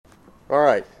All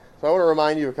right, so I want to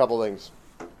remind you of a couple things.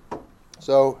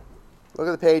 So look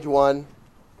at the page 1.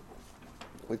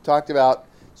 We've talked about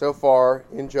so far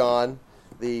in John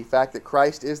the fact that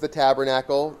Christ is the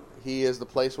tabernacle. He is the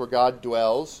place where God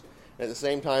dwells. And at the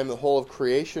same time, the whole of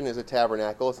creation is a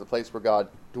tabernacle. It's the place where God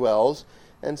dwells.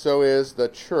 And so is the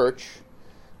church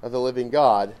of the living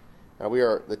God. Now, we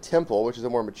are the temple, which is a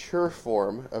more mature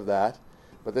form of that.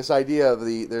 But this idea of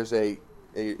there's a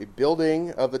building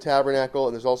of the tabernacle,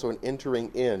 and there's also an entering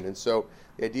in. And so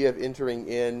the idea of entering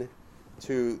in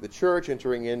to the church,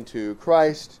 entering into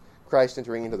Christ, Christ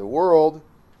entering into the world,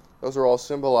 those are all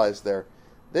symbolized there.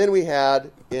 Then we had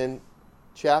in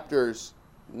chapter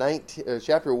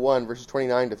 1, verses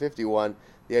 29 to 51,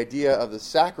 the idea of the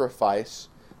sacrifice.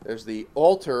 There's the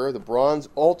altar, the bronze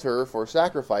altar for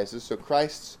sacrifices. So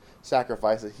Christ's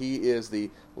sacrifice, that he is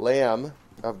the Lamb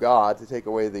of God to take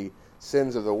away the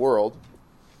sins of the world.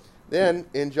 Then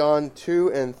in John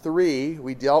 2 and 3,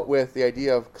 we dealt with the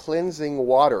idea of cleansing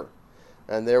water.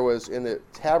 And there was in the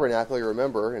tabernacle, you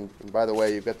remember, and by the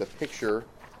way, you've got the picture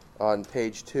on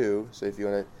page 2. So if you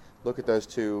want to look at those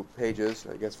two pages,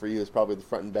 I guess for you it's probably the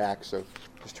front and back. So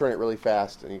just turn it really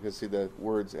fast and you can see the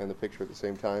words and the picture at the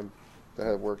same time. Is that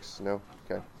how it works? No?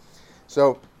 Okay.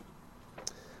 So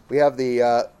we have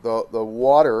the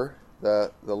water,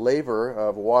 the laver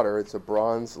of water. It's a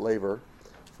bronze laver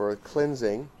for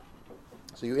cleansing.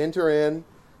 So you enter in,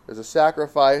 there's a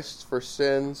sacrifice for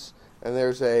sins, and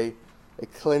there's a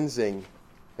cleansing.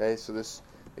 Okay, so this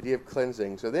idea of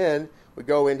cleansing. So then we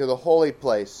go into the holy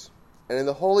place. And in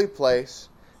the holy place,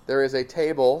 there is a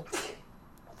table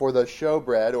for the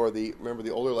showbread, or remember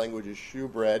the older language is shoe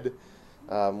bread,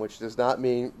 which does not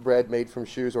mean bread made from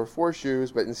shoes or for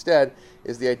shoes, but instead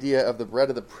is the idea of the bread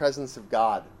of the presence of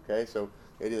God. Okay, so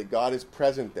the idea that God is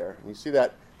present there. And you see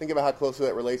that, think about how closely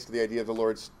that relates to the idea of the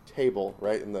Lord's table,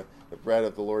 right, and the bread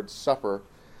of the Lord's Supper.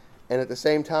 And at the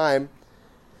same time,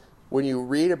 when you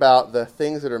read about the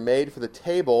things that are made for the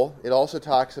table, it also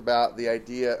talks about the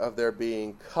idea of there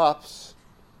being cups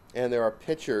and there are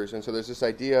pitchers. And so there's this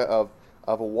idea of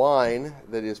a wine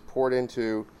that is poured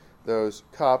into those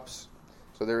cups.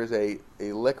 So there is a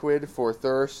liquid for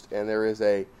thirst and there is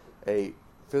a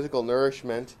physical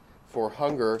nourishment for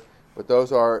hunger. But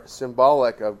those are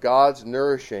symbolic of God's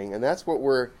nourishing. And that's what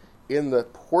we're in the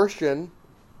portion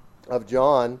of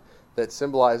John that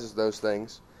symbolizes those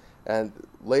things. And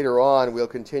later on, we'll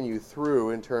continue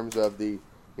through in terms of the,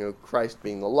 Christ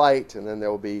being the light, and then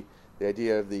there will be the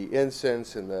idea of the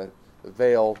incense and the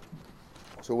veil.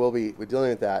 So we're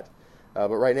dealing with that. But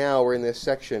right now, we're in this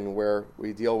section where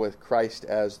we deal with Christ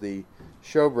as the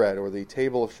showbread, or the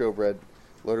table of showbread,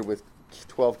 loaded with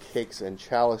 12 cakes and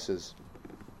chalices.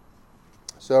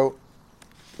 So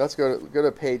let's go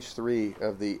to page 3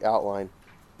 of the outline.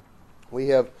 We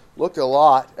have looked a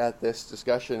lot at this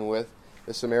discussion with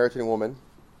the Samaritan woman.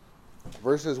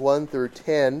 Verses 1 through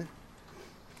 10,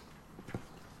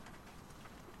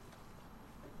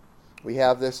 we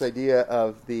have this idea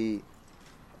of the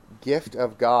gift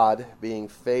of God being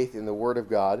faith in the Word of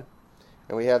God.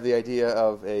 And we have the idea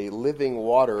of a living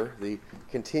water, the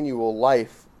continual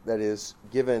life that is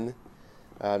given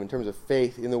in terms of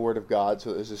faith in the Word of God.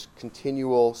 So there's this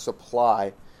continual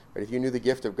supply. Right? If you knew the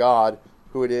gift of God,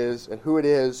 who it is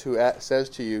who says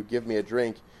to you, "Give me a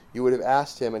drink," you would have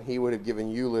asked him, and he would have given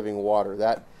you living water.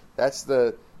 That's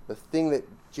the thing that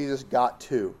Jesus got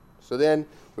to. So then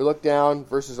we look down,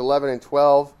 verses 11 and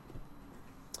 12.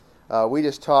 We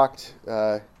just talked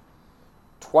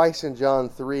twice in John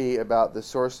 3 about the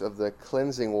source of the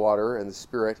cleansing water and the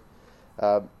Spirit.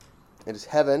 It is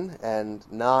heaven and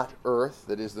not earth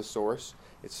that is the source.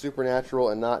 It's supernatural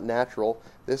and not natural.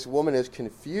 This woman is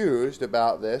confused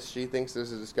about this. She thinks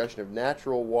this is a discussion of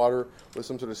natural water with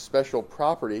some sort of special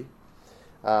property.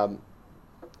 And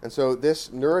so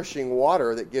this nourishing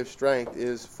water that gives strength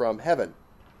is from heaven.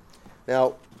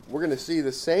 Now, we're going to see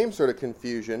the same sort of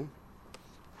confusion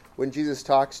when Jesus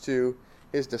talks to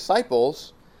his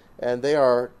disciples, and they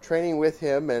are training with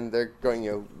him, and they're going,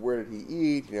 where did he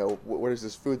eat? What is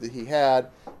this food that he had?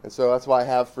 And so that's why I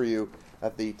have for you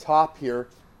at the top here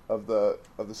of the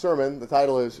sermon, the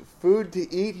title is "Food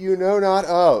to Eat You Know Not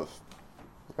Of."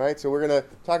 All right, so we're going to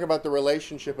talk about the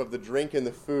relationship of the drink and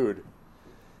the food.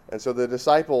 And so the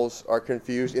disciples are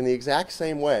confused in the exact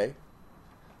same way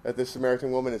that this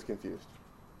Samaritan woman is confused.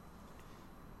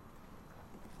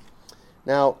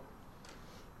 Now,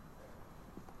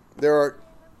 there's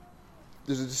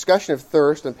a discussion of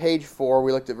thirst. On page 4,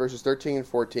 we looked at verses 13 and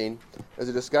 14. There's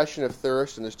a discussion of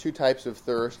thirst, and there's two types of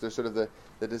thirst. There's sort of the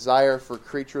desire for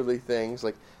creaturely things,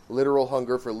 like literal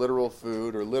hunger for literal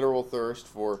food, or literal thirst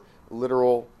for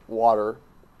literal water,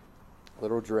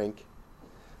 literal drink.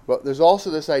 But there's also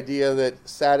this idea that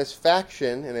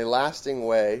satisfaction in a lasting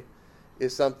way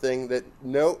is something that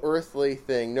no earthly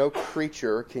thing, no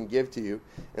creature can give to you.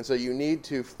 And so you need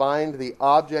to find the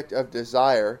object of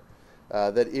desire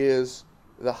that is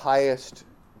the highest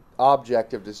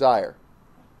object of desire.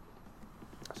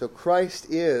 So Christ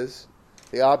is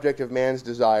the object of man's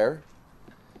desire.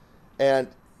 And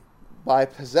by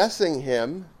possessing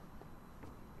him,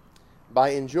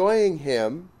 by enjoying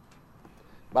him,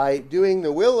 by doing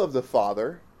the will of the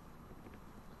Father,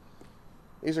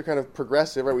 these are kind of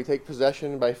progressive, right? We take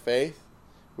possession by faith.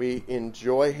 We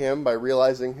enjoy him by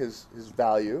realizing his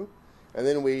value. And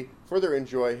then we further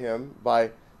enjoy him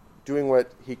by doing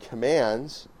what he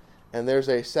commands. And there's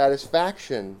a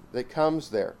satisfaction that comes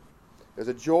there. There's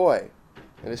a joy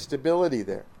and a stability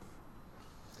there.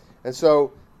 And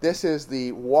so this is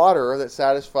the water that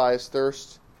satisfies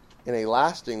thirst in a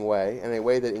lasting way, and a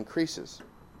way that increases.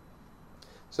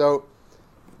 So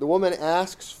the woman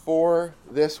asks for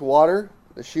this water,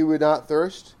 that she would not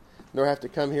thirst, nor have to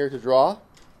come here to draw.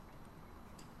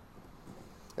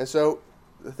 And so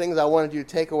the things I wanted you to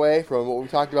take away from what we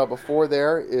talked about before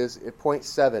there is at point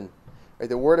 7. Right?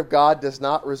 The Word of God does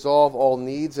not resolve all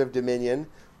needs of dominion,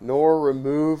 nor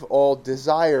remove all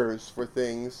desires for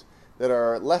things that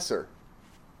are lesser.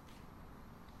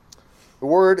 The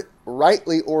Word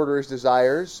rightly orders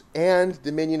desires and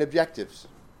dominion objectives.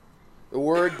 The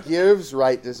Word gives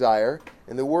right desire,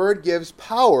 and the Word gives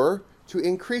power to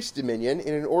increase dominion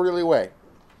in an orderly way.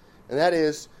 And that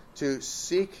is to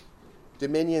seek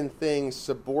dominion things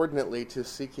subordinately to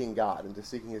seeking God and to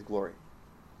seeking his glory.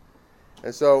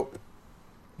 And so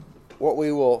what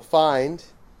we will find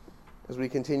as we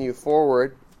continue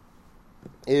forward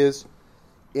is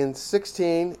in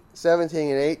 16,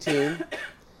 17, and 18,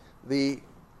 the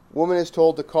woman is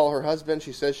told to call her husband.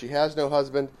 She says she has no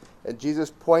husband, and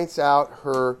Jesus points out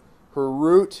her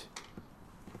root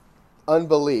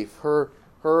unbelief, her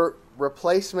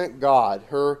replacement God,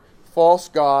 her false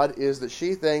God is that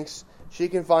she thinks she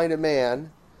can find a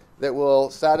man that will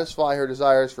satisfy her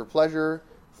desires for pleasure,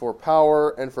 for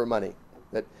power, and for money.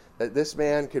 That this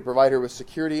man could provide her with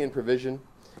security and provision,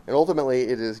 and ultimately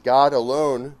it is God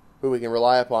alone who we can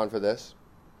rely upon for this.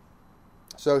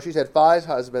 So she's had 5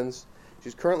 husbands.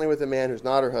 She's currently with a man who's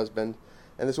not her husband,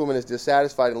 and this woman is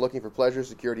dissatisfied and looking for pleasure,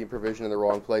 security, and provision in the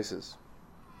wrong places.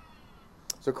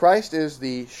 So Christ is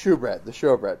the shewbread, the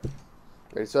showbread.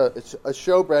 It's a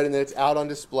showbread in that it's out on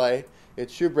display.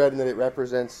 It's shewbread in that it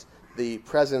represents the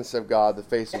presence of God, the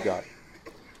face of God.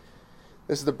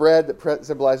 This is the bread that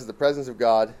symbolizes the presence of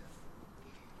God.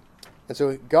 And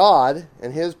so God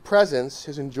and his presence,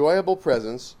 his enjoyable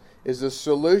presence, is the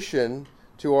solution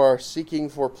to our seeking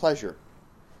for pleasure.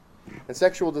 And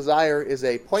sexual desire is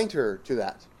a pointer to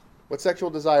that. What's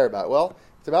sexual desire about? Well,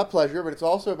 it's about pleasure, but it's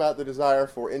also about the desire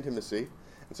for intimacy.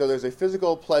 And so there's a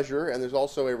physical pleasure, and there's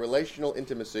also a relational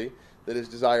intimacy that is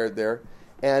desired there.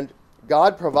 And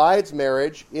God provides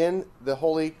marriage in the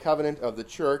holy covenant of the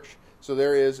church. So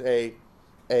there is a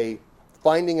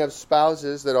finding of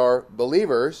spouses that are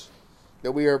believers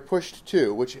that we are pushed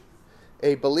to, which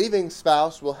a believing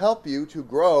spouse will help you to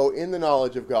grow in the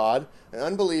knowledge of God. An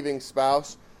unbelieving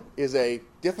spouse is a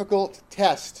difficult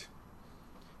test.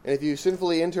 And if you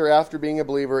sinfully enter after being a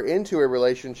believer into a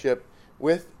relationship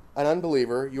with an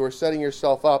unbeliever, you are setting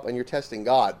yourself up and you're testing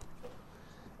God.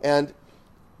 And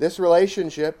this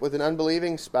relationship with an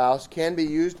unbelieving spouse can be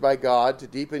used by God to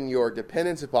deepen your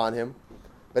dependence upon him,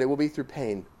 but it will be through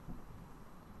pain.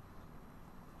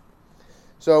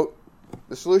 So,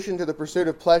 the solution to the pursuit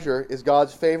of pleasure is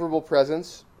God's favorable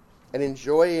presence and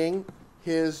enjoying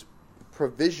his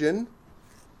provision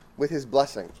with his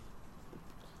blessing.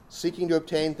 Seeking to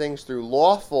obtain things through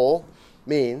lawful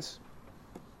means.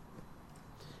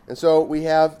 And so we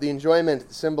have the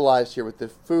enjoyment symbolized here with the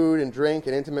food and drink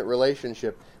and intimate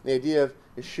relationship. The idea of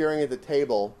sharing at the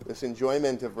table, this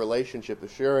enjoyment of relationship, the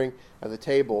sharing at the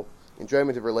table,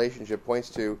 enjoyment of relationship points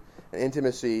to an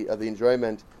intimacy of the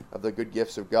enjoyment of the good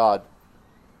gifts of God.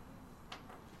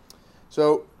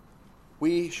 So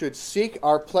we should seek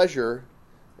our pleasure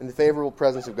in the favorable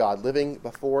presence of God, living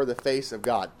before the face of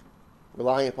God,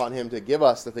 relying upon him to give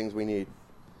us the things we need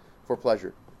for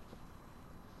pleasure.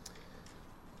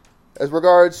 As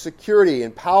regards security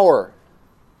and power,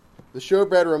 the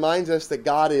showbread reminds us that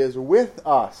God is with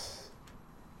us.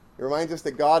 It reminds us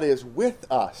that God is with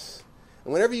us.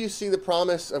 And whenever you see the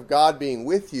promise of God being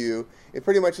with you, it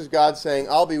pretty much is God saying,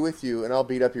 I'll be with you and I'll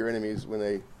beat up your enemies when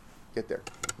they get there.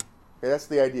 Okay, that's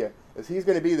the idea. Is he's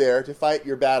going to be there to fight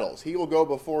your battles. He will go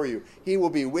before you. He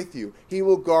will be with you. He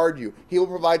will guard you. He will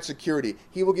provide security.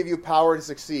 He will give you power to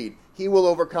succeed. He will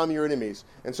overcome your enemies.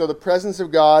 And so the presence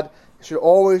of God should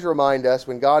always remind us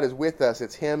when God is with us,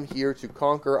 it's Him here to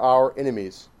conquer our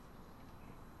enemies.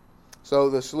 So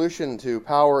the solution to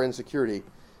power and security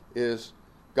is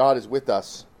God is with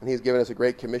us, and He has given us a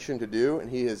great commission to do, and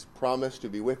He has promised to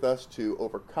be with us to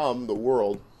overcome the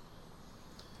world.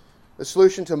 The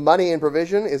solution to money and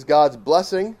provision is God's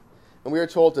blessing, and we are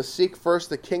told to seek first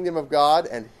the kingdom of God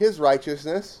and His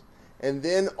righteousness, and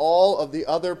then all of the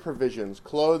other provisions,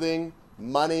 clothing,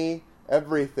 money,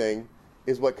 everything,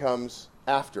 is what comes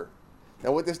after.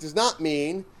 Now, what this does not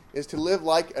mean is to live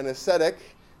like an ascetic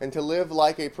and to live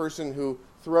like a person who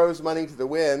throws money to the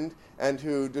wind and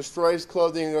who destroys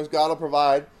clothing and goes, God will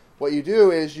provide. What you do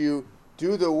is you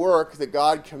do the work that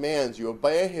God commands. You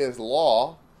obey His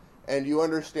law, and you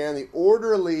understand the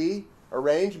orderly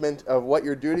arrangement of what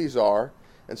your duties are.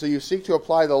 And so you seek to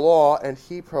apply the law, and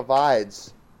He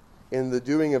provides in the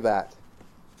doing of that.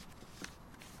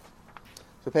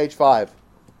 So page 5.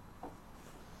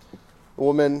 The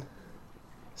woman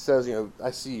says,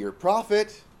 I see your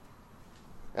prophet.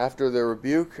 After the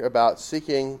rebuke about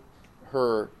seeking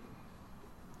her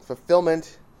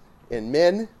fulfillment in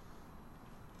men,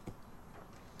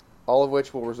 all of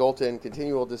which will result in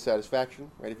continual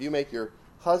dissatisfaction. Right? If you make your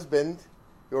husband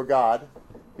your God,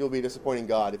 you'll be disappointing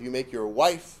God. If you make your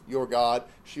wife your God,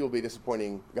 she will be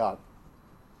disappointing God.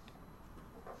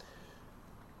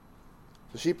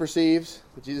 So she perceives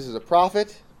that Jesus is a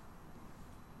prophet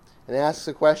and asks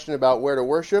a question about where to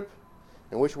worship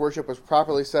and which worship was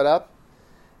properly set up.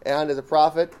 And as a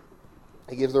prophet,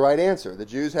 he gives the right answer. The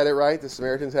Jews had it right, the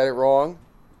Samaritans had it wrong.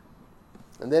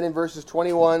 And then in verses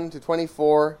 21 to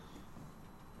 24,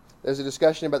 there's a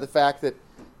discussion about the fact that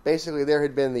basically there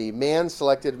had been the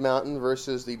man-selected mountain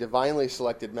versus the divinely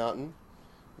selected mountain,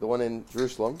 the one in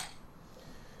Jerusalem.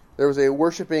 There was a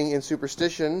worshiping in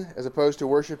superstition as opposed to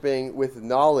worshiping with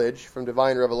knowledge from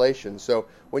divine revelation. So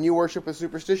when you worship with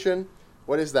superstition,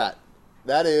 what is that?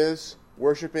 That is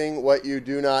worshiping what you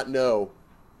do not know.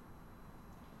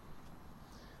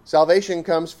 Salvation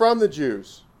comes from the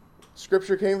Jews.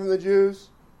 Scripture came from the Jews,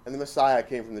 and the Messiah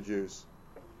came from the Jews.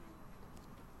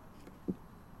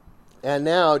 And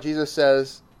now Jesus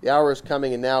says, the hour is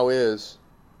coming and now is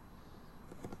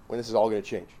when this is all going to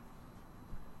change.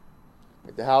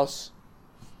 The house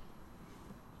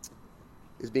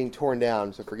is being torn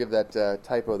down, so forgive that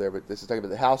typo there, but this is talking about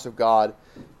the house of God.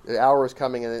 The hour is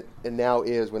coming and now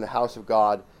is when the house of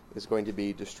God is going to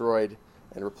be destroyed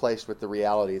and replaced with the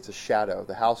reality. It's a shadow.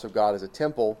 The house of God as a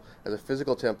temple, as a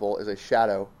physical temple, is a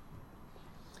shadow.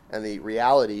 And the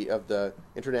reality of the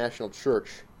international church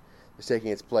is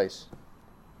taking its place.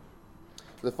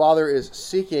 The Father is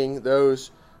seeking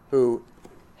those who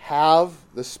have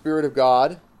the Spirit of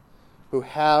God, who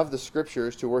have the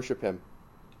Scriptures to worship Him.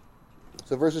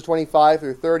 So verses 25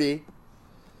 through 30,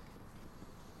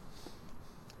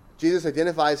 Jesus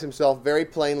identifies Himself very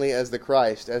plainly as the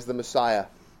Christ, as the Messiah.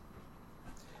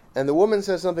 And the woman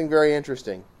says something very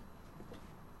interesting.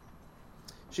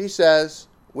 She says,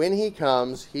 when He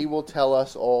comes, He will tell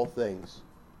us all things.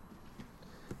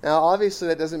 Now, obviously,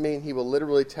 that doesn't mean He will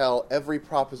literally tell every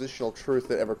propositional truth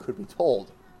that ever could be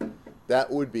told. That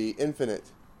would be infinite.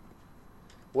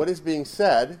 What is being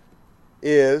said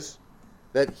is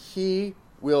that He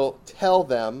will tell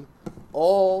them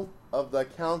all of the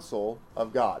counsel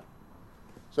of God.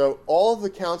 So all of the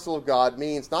counsel of God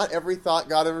means not every thought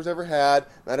God has ever had,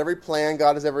 not every plan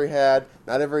God has ever had,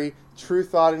 not every true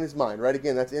thought in His mind. Right?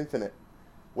 Again, that's infinite.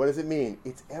 What does it mean?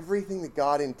 It's everything that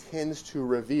God intends to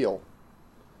reveal.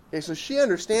 Okay, so she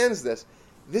understands this.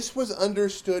 This was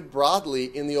understood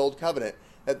broadly in the Old Covenant,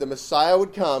 that the Messiah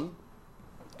would come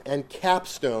and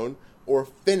capstone or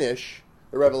finish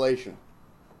the revelation.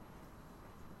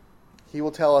 He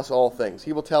will tell us all things.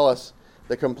 He will tell us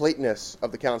the completeness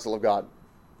of the counsel of God.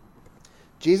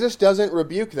 Jesus doesn't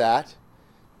rebuke that.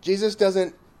 Jesus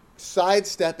doesn't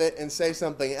sidestep it and say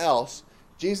something else.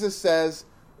 Jesus says,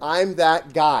 I'm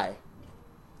that guy.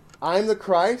 I'm the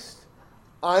Christ.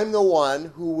 I'm the one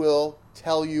who will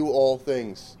tell you all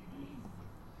things.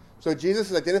 So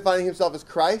Jesus is identifying Himself as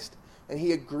Christ, and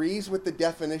He agrees with the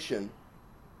definition,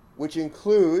 which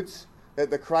includes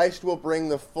that the Christ will bring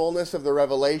the fullness of the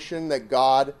revelation that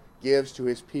God gives to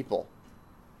His people.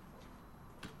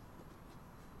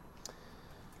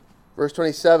 Verse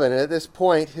 27, and at this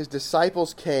point His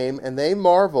disciples came, and they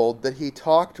marveled that He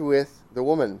talked with a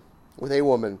woman.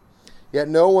 Yet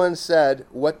no one said,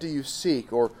 what do you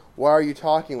seek? Or why are you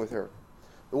talking with her?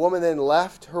 The woman then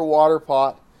left her water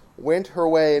pot, went her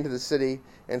way into the city,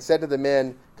 and said to the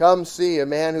men, come see a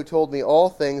man who told me all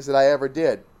things that I ever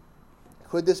did.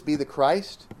 Could this be the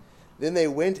Christ? Then they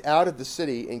went out of the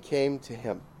city and came to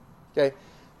Him. Okay.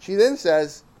 She then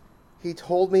says, he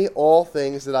told me all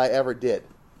things that I ever did.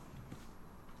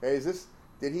 Okay,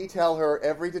 did he tell her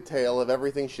every detail of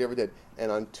everything she ever did?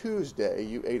 And on Tuesday,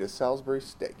 you ate a Salisbury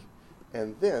steak.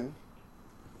 And then,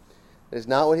 that is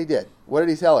not what he did. What did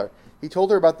he tell her? He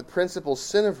told her about the principal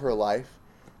sin of her life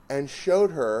and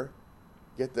showed her,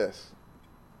 get this,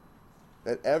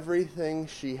 that everything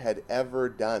she had ever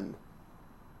done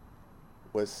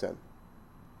was sin.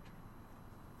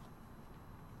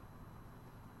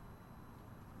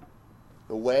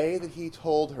 The way that he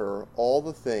told her all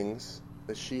the things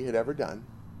that she had ever done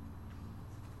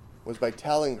was by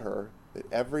telling her that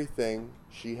everything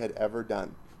she had ever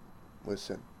done was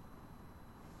sin.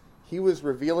 He was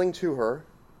revealing to her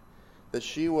that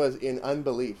she was in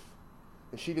unbelief,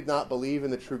 and she did not believe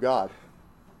in the true God.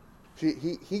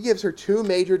 He gives her two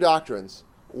major doctrines.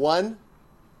 One,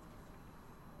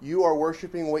 you are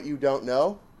worshiping what you don't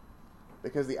know,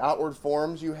 because the outward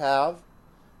forms you have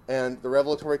and the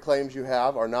revelatory claims you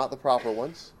have are not the proper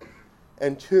ones.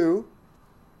 And two,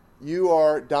 you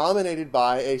are dominated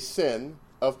by a sin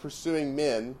of pursuing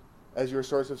men as your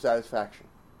source of satisfaction.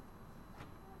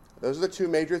 Those are the two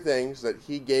major things that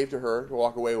he gave to her to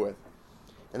walk away with.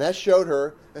 And that showed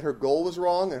her that her goal was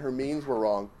wrong and her means were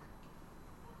wrong.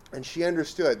 And she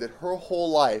understood that her whole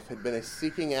life had been a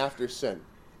seeking after sin.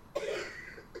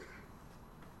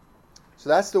 So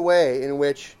that's the way in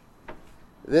which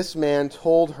this man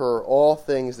told her all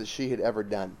things that she had ever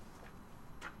done.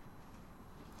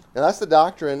 Now that's the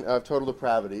doctrine of total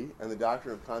depravity and the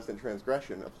doctrine of constant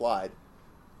transgression applied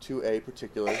to a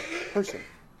particular person.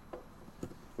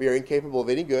 We are incapable of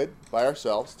any good by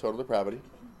ourselves, total depravity.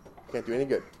 Can't do any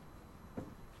good.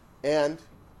 And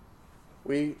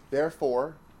we,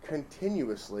 therefore,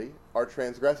 continuously are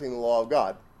transgressing the law of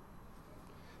God.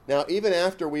 Now, even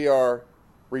after we are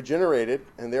regenerated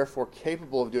and therefore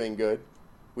capable of doing good,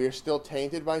 we are still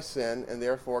tainted by sin and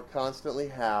therefore constantly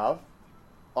have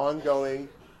ongoing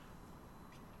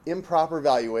improper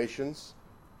valuations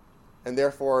and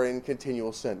therefore in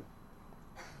continual sin.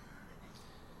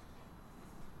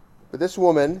 But this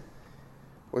woman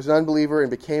was an unbeliever and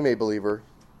became a believer.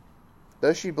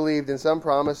 Though she believed in some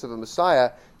promise of a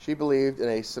Messiah, she believed in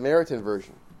a Samaritan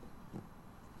version.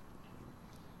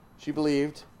 She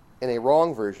believed in a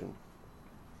wrong version.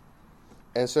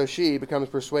 And so she becomes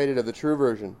persuaded of the true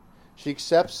version. She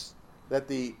accepts that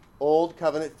the Old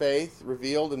Covenant faith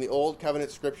revealed in the Old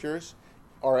Covenant scriptures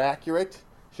are accurate.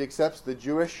 She accepts the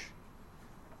Jewish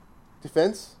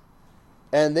defense,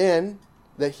 and then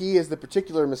that he is the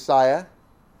particular Messiah,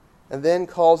 and then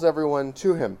calls everyone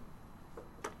to him.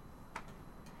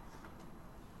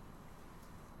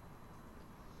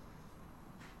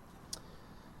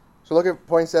 So look at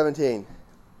point 17.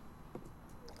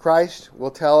 Christ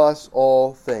will tell us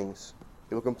all things.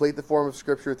 He will complete the form of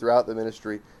Scripture throughout the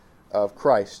ministry of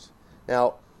Christ.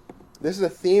 Now, this is a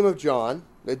theme of John,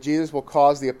 that Jesus will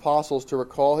cause the apostles to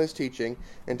recall his teaching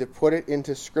and to put it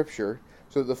into Scripture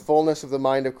so that the fullness of the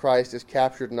mind of Christ is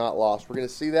captured and not lost. We're going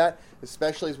to see that,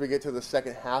 especially as we get to the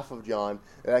second half of John,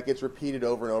 that gets repeated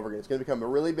over and over again. It's going to become a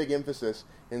really big emphasis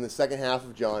in the second half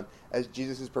of John as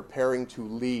Jesus is preparing to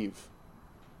leave.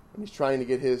 And he's trying to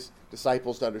get his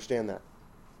disciples to understand that.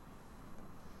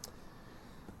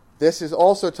 This is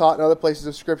also taught in other places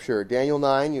of Scripture. Daniel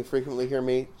 9, you frequently hear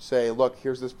me say, look,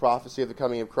 here's this prophecy of the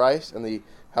coming of Christ and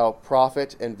how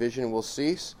prophet and vision will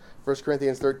cease. 1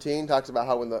 Corinthians 13 talks about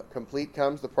how when the complete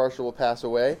comes, the partial will pass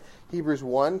away. Hebrews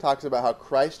 1 talks about how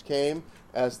Christ came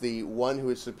as the one who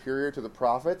is superior to the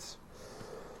prophets.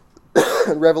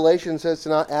 Revelation says to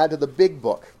not add to the big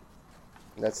book.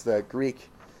 That's the Greek.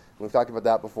 We've talked about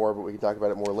that before, but we can talk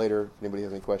about it more later if anybody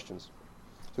has any questions.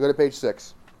 So go to page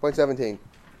 6, point 17.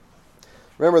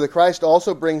 Remember, the Christ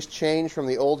also brings change from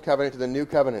the old covenant to the new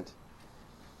covenant.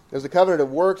 There's the covenant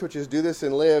of works, which is do this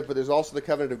and live, but there's also the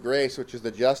covenant of grace, which is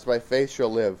the just by faith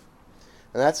shall live.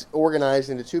 And that's organized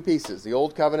into two pieces, the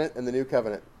old covenant and the new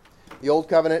covenant. The old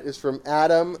covenant is from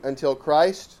Adam until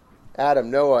Christ. Adam,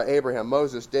 Noah, Abraham,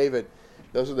 Moses, David.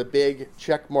 Those are the big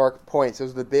check mark points.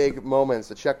 Those are the big moments,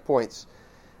 the check points.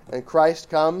 And Christ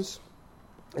comes,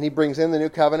 and he brings in the new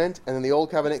covenant, and then the old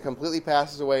covenant completely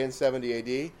passes away in 70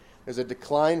 A.D., There's a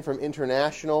decline from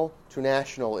international to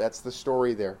national. That's the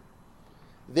story there.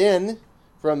 Then,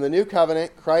 from the New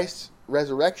Covenant, Christ's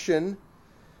resurrection,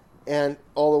 and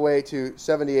all the way to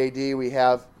 70 A.D., we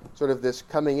have sort of this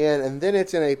coming in, and then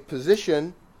it's in a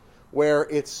position where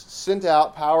it's sent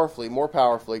out powerfully, more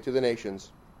powerfully, to the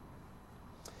nations.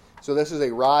 So this is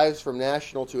a rise from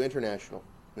national to international,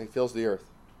 and he fills the earth.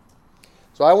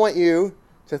 So I want you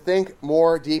to think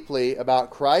more deeply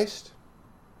about Christ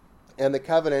and the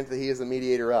covenant that he is the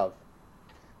mediator of.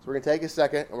 So we're going to take a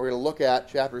second and we're going to look at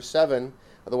chapter 7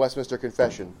 of the Westminster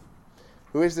Confession.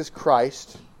 Who is this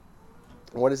Christ?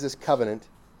 And what is this covenant?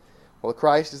 Well,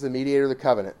 Christ is the mediator of the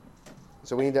covenant.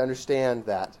 So we need to understand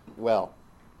that well.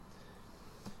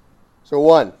 So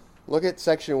 1, look at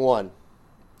section 1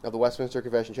 of the Westminster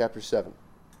Confession, chapter 7.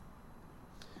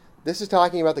 This is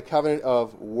talking about the covenant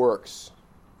of works.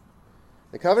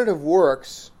 The covenant of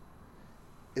works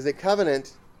is a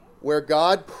covenant where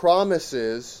God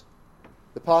promises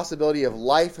the possibility of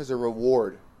life as a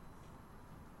reward.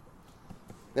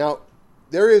 Now,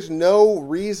 there is no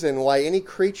reason why any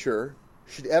creature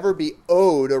should ever be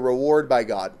owed a reward by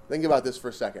God. Think about this for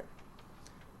a second.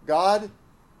 God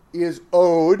is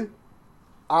owed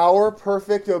our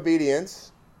perfect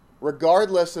obedience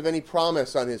regardless of any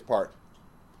promise on his part.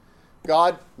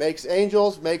 God makes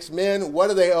angels, makes men. What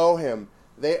do they owe him?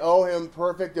 They owe him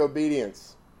perfect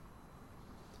obedience.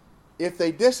 If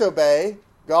they disobey,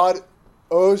 God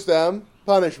owes them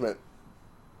punishment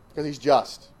because he's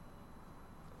just.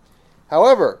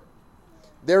 However,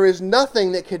 there is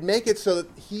nothing that could make it so that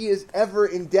he is ever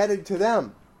indebted to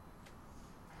them.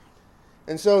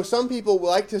 And so some people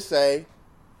like to say,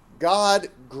 God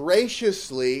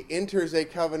graciously enters a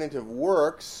covenant of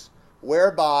works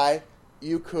whereby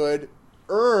you could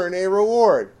earn a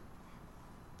reward.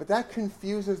 But that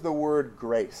confuses the word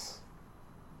grace.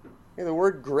 Okay, the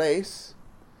word grace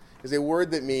is a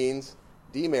word that means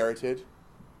demerited,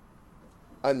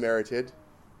 unmerited,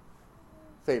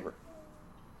 favor.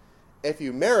 If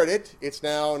you merit it, it's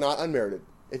now not unmerited.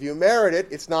 If you merit it,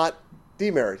 it's not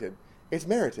demerited. It's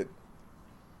merited.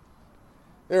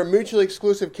 There are mutually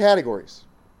exclusive categories.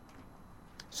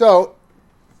 So,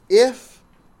 if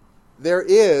there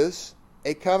is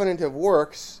a covenant of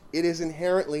works, it is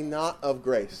inherently not of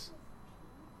grace.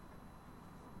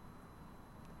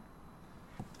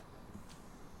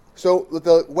 So what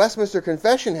the Westminster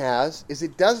Confession has is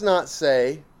it does not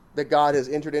say that God has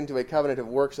entered into a covenant of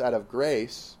works out of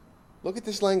grace. Look at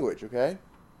this language, okay?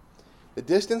 The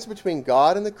distance between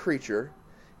God and the creature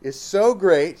is so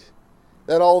great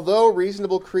that although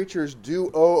reasonable creatures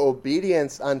do owe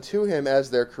obedience unto him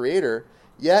as their creator,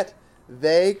 yet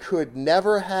they could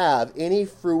never have any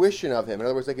fruition of him. In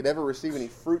other words, they could never receive any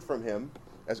fruit from him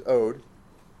as owed,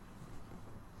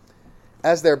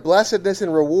 as their blessedness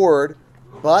and reward,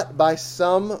 but by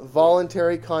some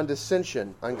voluntary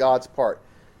condescension on God's part.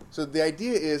 So the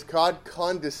idea is God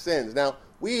condescends. Now,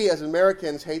 we as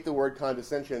Americans hate the word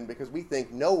condescension because we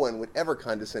think no one would ever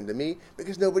condescend to me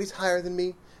because nobody's higher than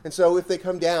me. And so if they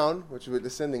come down, which is what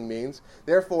descending means,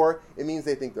 therefore it means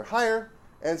they think they're higher,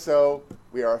 and so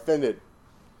we are offended.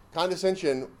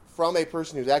 Condescension from a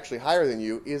person who's actually higher than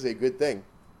you is a good thing.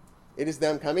 It is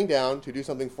them coming down to do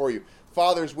something for you.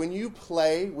 Fathers, when you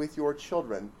play with your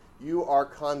children, you are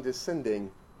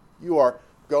condescending. You are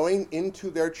going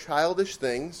into their childish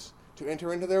things to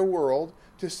enter into their world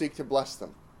to seek to bless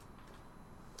them.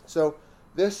 So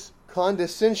this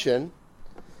condescension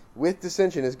with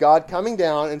dissension is God coming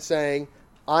down and saying,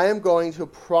 I am going to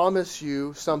promise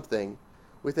you something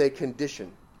with a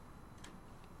condition.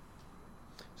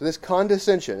 So this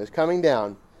condescension is coming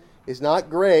down is not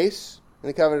grace in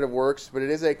the covenant of works, but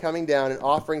it is a coming down and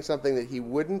offering something that he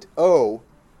wouldn't owe.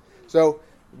 So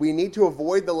we need to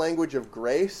avoid the language of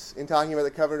grace in talking about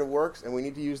the covenant of works, and we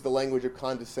need to use the language of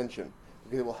condescension,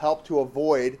 because it will help to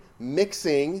avoid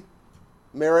mixing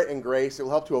merit and grace. It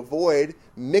will help to avoid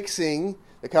mixing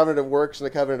the covenant of works and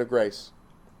the covenant of grace.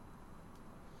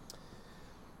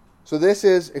 So this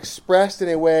is expressed in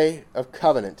a way of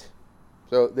covenant.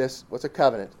 So this, what's a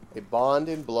covenant? A bond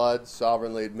in blood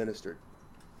sovereignly administered.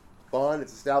 Bond,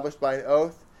 it's established by an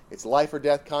oath. It's life or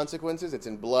death consequences. It's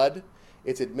in blood.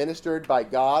 It's administered by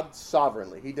God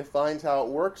sovereignly. He defines how it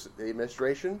works, the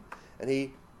administration, and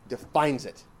he defines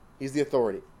it. He's the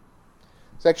authority.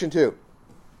 Section 2.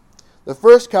 The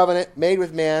first covenant made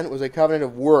with man was a covenant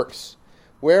of works,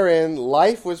 wherein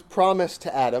life was promised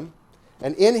to Adam,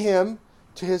 and in him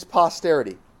to his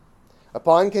posterity,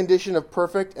 upon condition of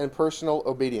perfect and personal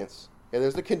obedience. Okay,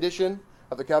 there's the condition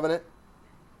of the covenant.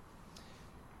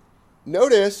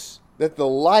 Notice that the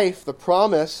life, the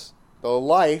promise, the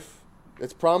life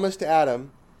that's promised to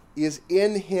Adam is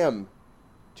in him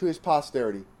to his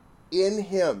posterity. In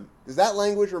him. Does that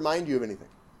language remind you of anything?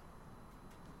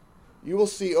 You will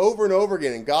see over and over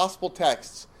again in gospel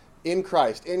texts, in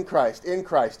Christ, in Christ, in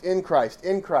Christ, in Christ,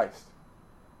 in Christ.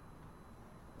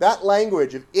 That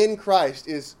language of in Christ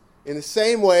is in the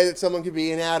same way that someone could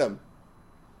be in Adam.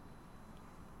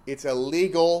 It's a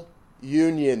legal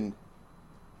union.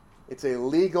 It's a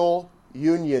legal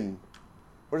union.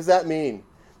 What does that mean?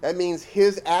 That means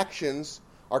his actions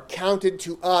are counted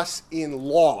to us in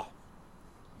law.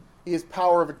 He has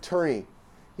power of attorney.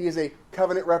 He is a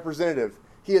covenant representative.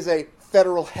 He is a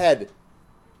federal head.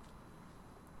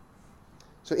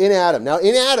 So in Adam. Now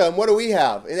in Adam, what do we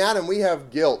have? In Adam we have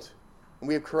guilt. And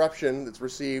we have corruption that's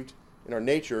received in our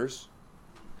natures.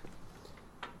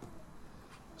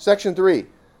 Section 3.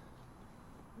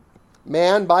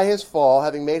 Man, by his fall,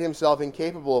 having made himself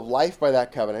incapable of life by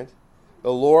that covenant,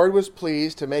 the Lord was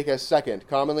pleased to make a second,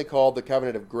 commonly called the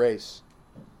covenant of grace,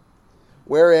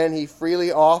 wherein he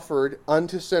freely offered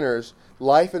unto sinners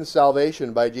life and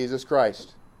salvation by Jesus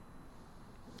Christ,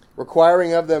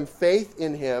 requiring of them faith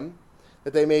in him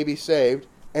that they may be saved,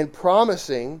 and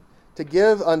promising to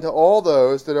give unto all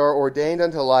those that are ordained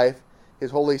unto life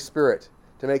his Holy Spirit,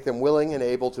 to make them willing and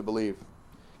able to believe.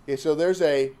 Okay, so there's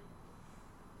a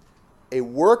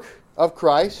work of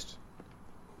Christ,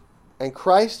 and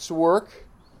Christ's work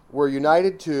we're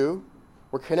united to,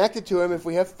 we're connected to him if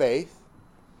we have faith,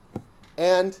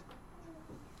 and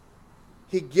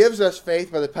he gives us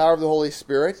faith by the power of the Holy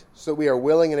Spirit, so we are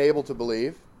willing and able to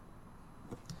believe.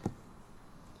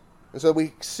 And so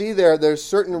we see there's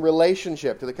certain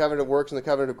relationship to the covenant of works and the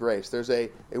covenant of grace. There's a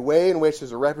way in which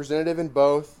there's a representative in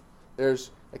both.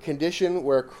 There's a condition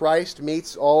where Christ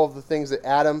meets all of the things that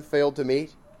Adam failed to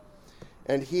meet.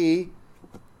 And he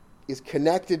is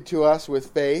connected to us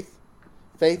with faith.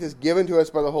 Faith is given to us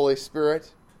by the Holy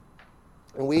Spirit.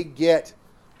 And we get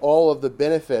all of the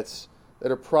benefits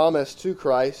that are promised to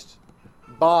Christ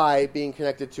by being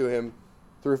connected to him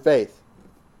through faith.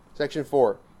 Section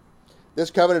 4. This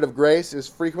covenant of grace is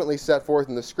frequently set forth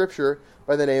in the Scripture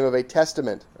by the name of a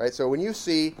testament. Right? So when you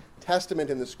see testament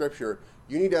in the Scripture,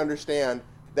 you need to understand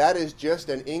that is just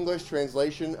an English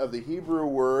translation of the Hebrew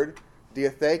word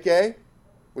diatheke,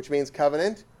 which means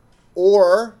covenant,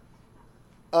 or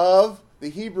of the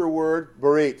Hebrew word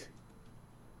berit.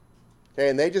 Okay,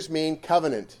 and they just mean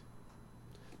covenant.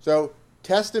 So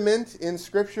testament in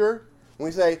Scripture, when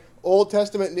we say Old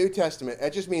Testament, New Testament,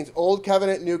 that just means Old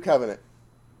Covenant, New Covenant.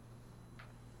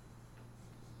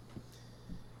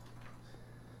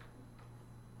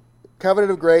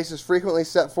 Covenant of grace is frequently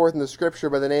set forth in the Scripture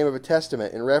by the name of a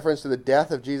testament in reference to the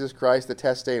death of Jesus Christ, the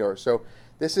testator. So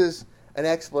this is an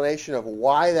explanation of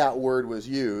why that word was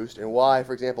used and why,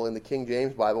 for example, in the King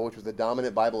James Bible, which was the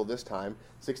dominant Bible of this time,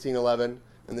 1611,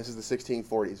 and this is the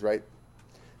 1640s, right?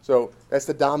 So that's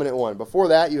the dominant one. Before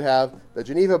that, you have the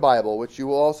Geneva Bible, which you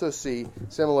will also see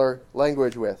similar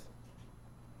language with.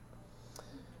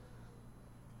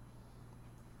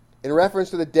 In reference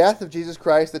to the death of Jesus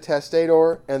Christ, the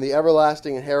testator, and the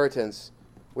everlasting inheritance,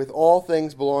 with all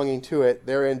things belonging to it,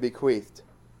 therein bequeathed.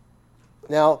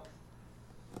 Now,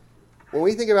 when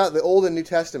we think about the Old and New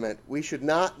Testament, we should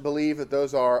not believe that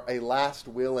those are a last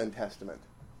will and testament,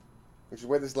 which is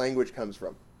where this language comes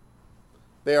from.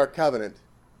 They are covenant.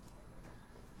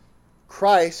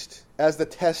 Christ, as the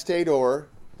testator,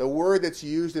 the word that's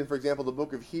used in, for example, the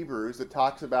book of Hebrews that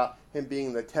talks about him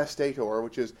being the testator,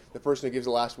 which is the person who gives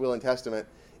the last will and testament,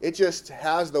 it just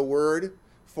has the word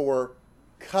for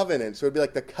covenant. So it would be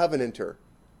like the covenanter.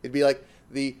 It'd be like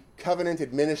the covenant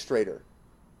administrator.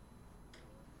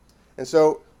 And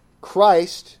so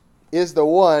Christ is the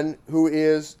one who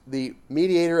is the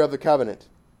mediator of the covenant.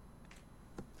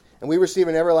 And we receive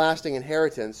an everlasting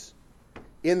inheritance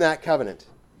in that covenant.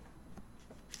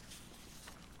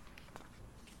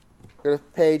 Go to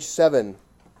page 7,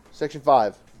 section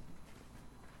 5.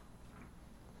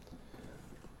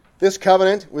 This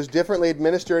covenant was differently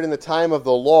administered in the time of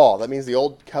the law. That means the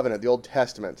Old Covenant, the Old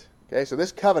Testament. Okay, so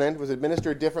this covenant was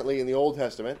administered differently in the Old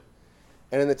Testament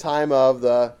and in the time of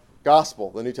the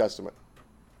Gospel, the New Testament.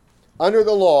 Under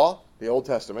the law, the Old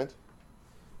Testament,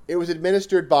 it was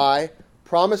administered by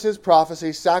promises,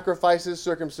 prophecies, sacrifices,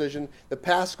 circumcision, the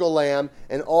Paschal Lamb,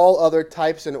 and all other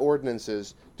types and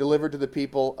ordinances delivered to the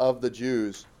people of the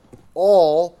Jews,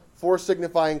 all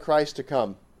foresignifying Christ to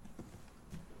come.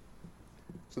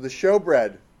 So the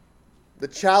showbread, the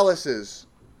chalices,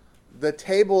 the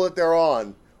table that they're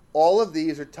on, all of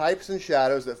these are types and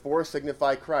shadows that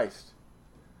foresignify Christ.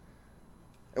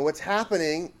 And what's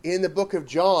happening in the book of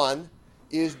John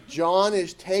is John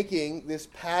is taking this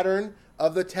pattern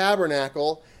of the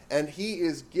tabernacle and he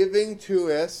is giving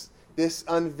to us this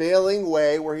unveiling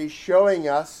way where he's showing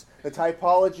us the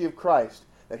typology of Christ,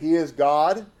 that he is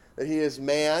God, that he is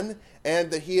man,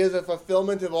 and that he is a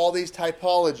fulfillment of all these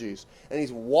typologies. And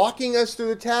he's walking us through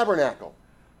the tabernacle,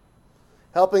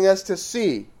 helping us to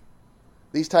see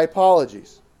these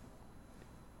typologies.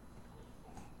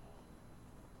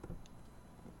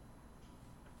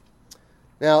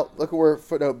 Now, look at where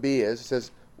footnote B is. It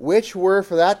says, which were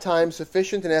for that time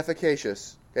sufficient and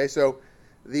efficacious. Okay, so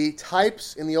the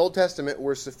types in the Old Testament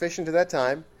were sufficient at that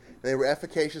time. and they were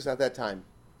efficacious at that time.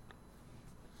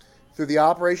 Through the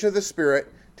operation of the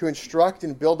Spirit, to instruct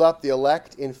and build up the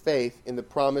elect in faith in the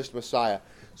promised Messiah.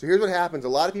 So here's what happens. A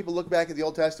lot of people look back at the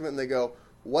Old Testament and they go,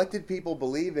 what did people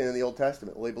believe in the Old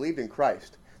Testament? Well, they believed in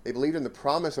Christ. They believed in the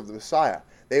promise of the Messiah.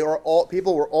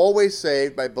 People were always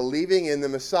saved by believing in the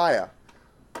Messiah.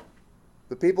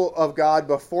 The people of God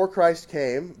before Christ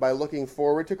came by looking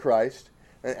forward to Christ,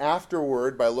 and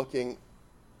afterward by looking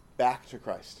back to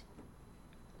Christ.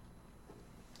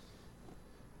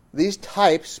 These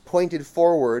types pointed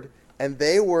forward, and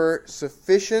they were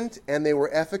sufficient and they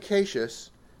were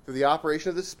efficacious through the operation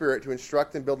of the Spirit to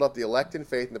instruct and build up the elect in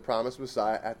faith in the promised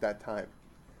Messiah at that time.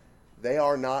 They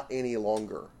are not any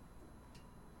longer.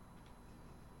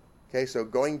 Okay, so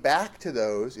going back to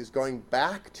those is going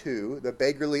back to the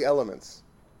beggarly elements,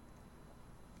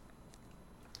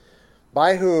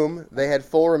 by whom they had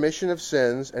full remission of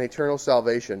sins and eternal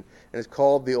salvation, and is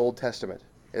called the Old Testament.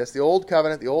 It's the Old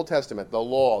Covenant, the Old Testament, the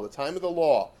law, the time of the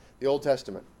law, the Old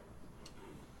Testament.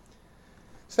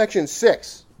 Section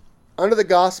 6. Under the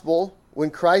gospel, when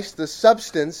Christ the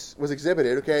substance was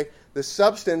exhibited, okay, the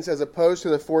substance as opposed to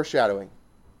the foreshadowing.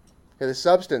 Okay, the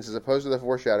substance as opposed to the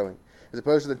foreshadowing, as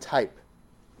opposed to the type.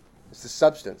 It's the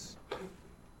substance.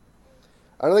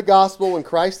 Under the gospel, when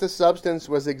Christ the substance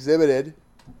was exhibited,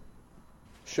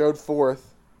 showed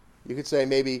forth, you could say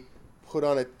maybe put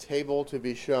on a table to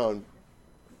be shown.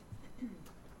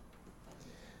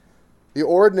 The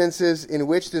ordinances in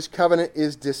which this covenant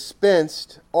is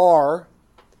dispensed are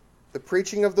the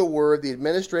preaching of the word, the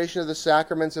administration of the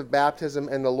sacraments of baptism,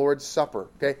 and the Lord's Supper.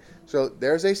 Okay, so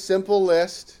there's a simple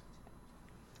list,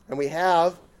 and we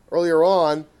have earlier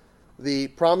on the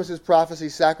promises,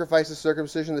 prophecies, sacrifices,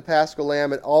 circumcision, the Paschal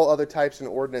Lamb, and all other types and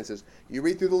ordinances. You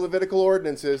read through the Levitical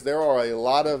ordinances, there are a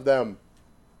lot of them,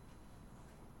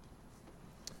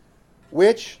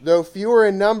 which, though fewer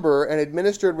in number and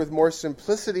administered with more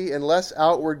simplicity and less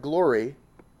outward glory,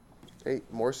 okay,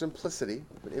 more simplicity,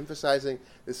 but emphasizing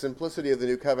the simplicity of the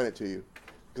new covenant to you,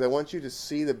 because I want you to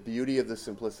see the beauty of the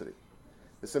simplicity.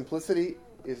 The simplicity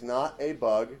is not a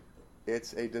bug,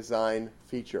 it's a design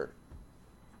feature.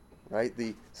 Right?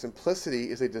 The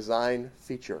simplicity is a design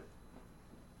feature.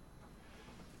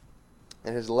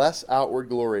 And has less outward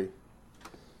glory.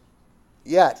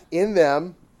 Yet, in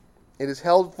them, it is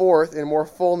held forth in more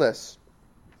fullness.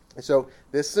 And so,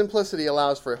 this simplicity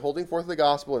allows for holding forth the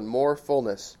gospel in more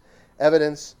fullness,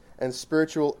 evidence, and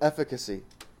spiritual efficacy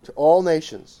to all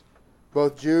nations,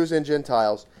 both Jews and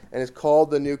Gentiles, and is called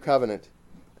the New Covenant.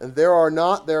 And there are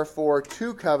not, therefore,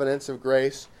 two covenants of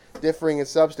grace differing in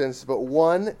substance, but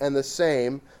one and the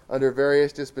same under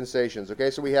various dispensations. Okay,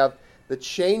 so we have the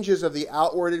changes of the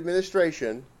outward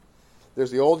administration. There's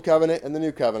the Old Covenant and the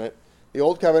New Covenant. The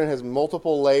Old Covenant has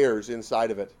multiple layers inside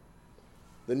of it.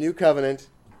 The New Covenant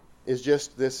is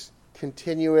just this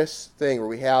continuous thing where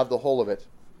we have the whole of it.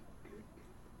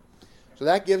 So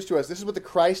that gives to us, this is what the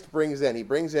Christ brings in. He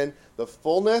brings in the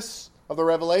fullness of the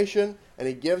revelation, and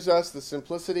he gives us the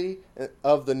simplicity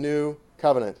of the New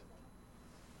Covenant.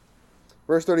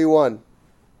 Verse 31.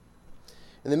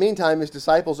 In the meantime, his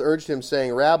disciples urged him,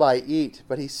 saying, Rabbi, eat.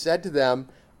 But he said to them,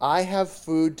 I have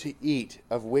food to eat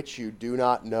of which you do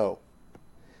not know.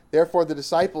 Therefore the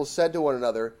disciples said to one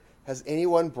another, Has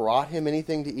anyone brought him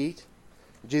anything to eat?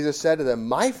 Jesus said to them,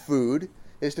 My food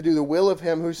is to do the will of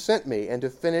him who sent me, and to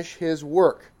finish his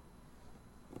work.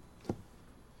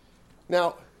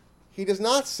 Now, he does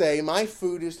not say, my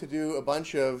food is to do a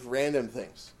bunch of random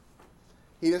things.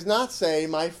 He does not say,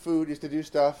 my food is to do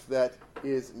stuff that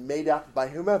is made up by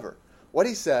whomever. What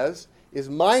he says is,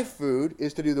 my food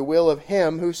is to do the will of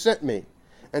him who sent me,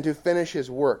 and to finish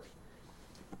his work.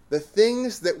 The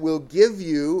things that will give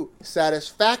you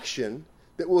satisfaction,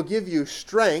 that will give you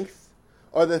strength,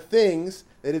 are the things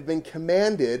that have been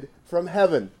commanded from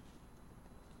heaven.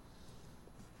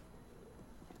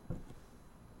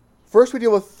 First we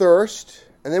deal with thirst,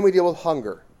 and then we deal with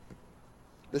hunger.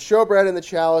 The showbread and the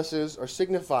chalices are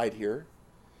signified here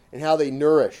in how they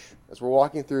nourish as we're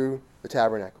walking through the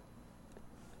tabernacle.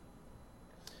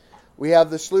 We have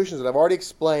the solutions that I've already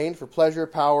explained for pleasure,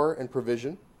 power, and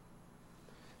provision.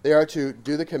 They are to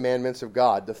do the commandments of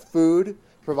God. The food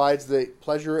provides the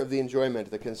pleasure of the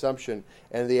enjoyment, the consumption,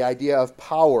 and the idea of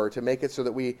power to make it so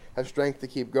that we have strength to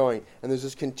keep going. And there's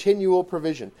this continual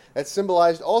provision. That's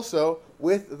symbolized also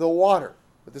with the water,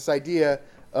 with this idea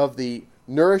of the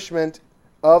nourishment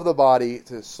of the body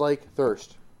to slake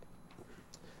thirst.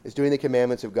 It's doing the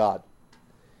commandments of God.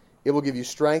 It will give you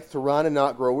strength to run and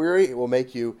not grow weary. It will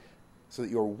make you so that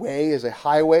your way is a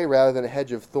highway rather than a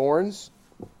hedge of thorns.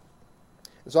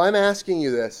 And so I'm asking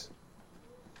you this.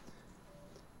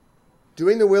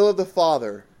 Doing the will of the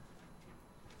Father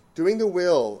doing the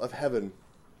will of heaven,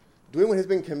 doing what has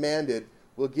been commanded,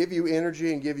 will give you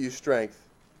energy and give you strength.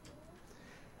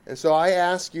 And so I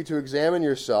ask you to examine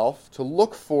yourself, to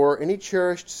look for any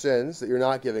cherished sins that you're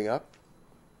not giving up,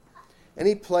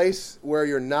 any place where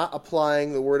you're not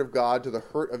applying the Word of God to the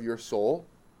hurt of your soul,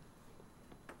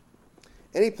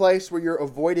 any place where you're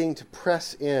avoiding to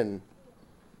press in,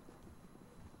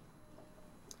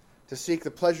 to seek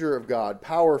the pleasure of God,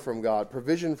 power from God,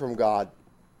 provision from God,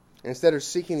 instead of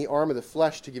seeking the arm of the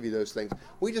flesh to give you those things.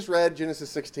 We just read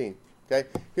Genesis 16. Okay?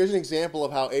 Here's an example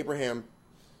of how Abraham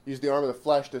used the arm of the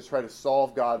flesh to try to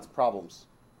solve God's problems.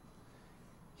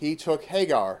 He took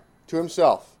Hagar to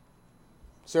himself.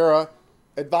 Sarah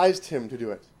advised him to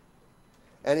do it.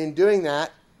 And in doing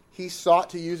that, he sought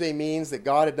to use a means that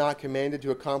God had not commanded to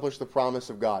accomplish the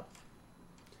promise of God.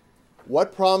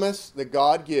 What promise that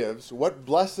God gives, what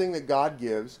blessing that God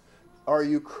gives, are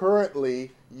you currently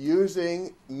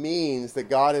using means that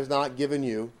God has not given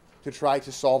you to try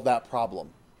to solve that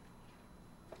problem?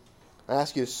 I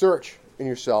ask you to search in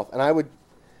yourself, and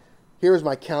here is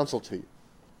my counsel to you.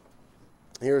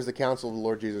 Here is the counsel of the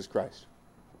Lord Jesus Christ.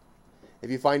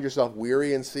 If you find yourself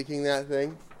weary in seeking that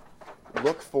thing,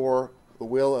 look for the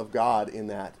will of God in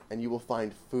that, and you will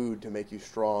find food to make you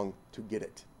strong to get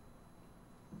it.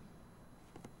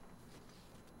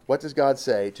 What does God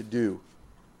say to do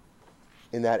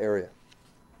in that area?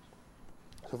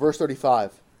 So verse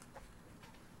 35.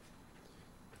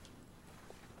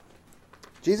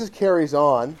 Jesus carries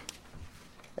on,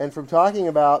 and from talking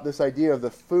about this idea of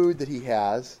the food that he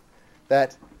has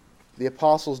that the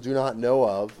apostles do not know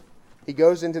of, he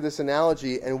goes into this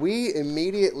analogy, and we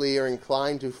immediately are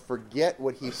inclined to forget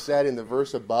what he said in the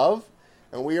verse above,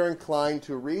 and we are inclined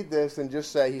to read this and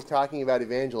just say he's talking about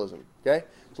evangelism. Okay?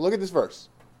 So look at this verse.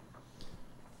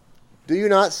 Do you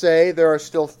not say, there are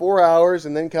still 4 hours,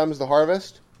 and then comes the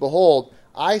harvest? Behold,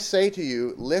 I say to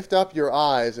you, lift up your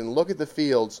eyes and look at the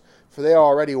fields, for they are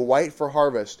already white for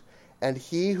harvest. And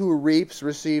he who reaps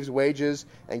receives wages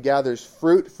and gathers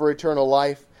fruit for eternal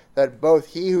life, that both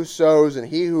he who sows and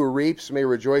he who reaps may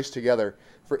rejoice together.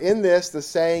 For in this the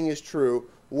saying is true,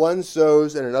 one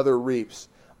sows and another reaps.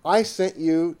 I sent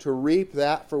you to reap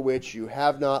that for which you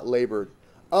have not labored.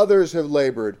 Others have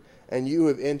labored, and you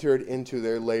have entered into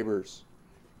their labors.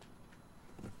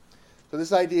 So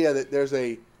this idea that there's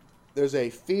a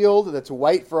field that's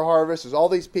white for harvest, there's all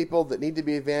these people that need to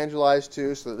be evangelized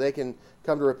to so that they can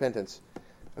come to repentance.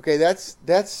 Okay,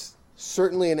 that's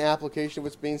certainly an application of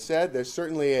what's being said. There's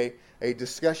certainly a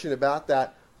discussion about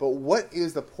that. But what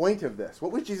is the point of this?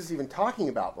 What was Jesus even talking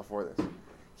about before this?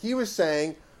 He was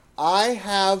saying, I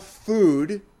have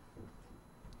food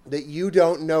that you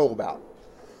don't know about.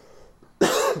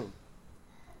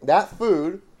 That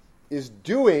food is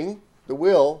doing the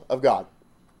will of God.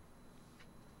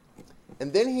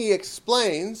 And then he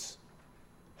explains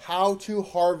how to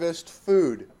harvest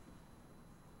food.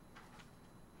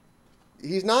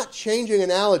 He's not changing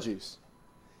analogies.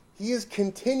 He is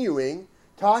continuing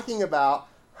talking about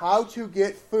how to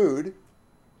get food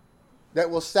that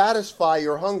will satisfy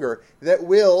your hunger, that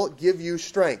will give you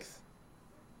strength.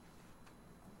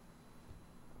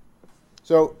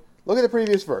 So, look at the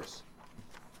previous verse.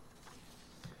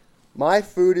 My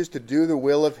food is to do the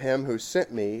will of him who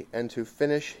sent me and to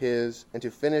finish his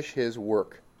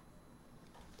work.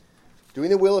 Doing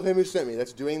the will of him who sent me,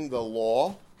 that's doing the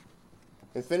law.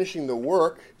 And finishing the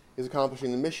work is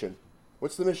accomplishing the mission.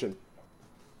 What's the mission?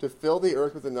 To fill the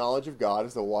earth with the knowledge of God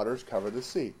as the waters cover the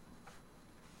sea.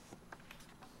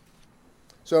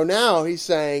 So now he's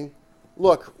saying,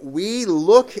 look, we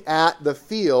look at the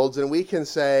fields and we can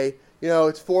say,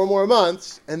 it's 4 more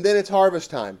months and then it's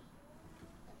harvest time.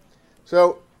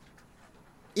 So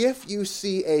if you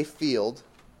see a field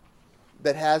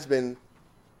that has been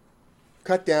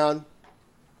cut down,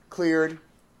 cleared,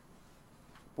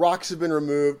 rocks have been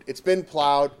removed, it's been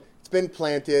plowed, it's been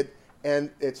planted, and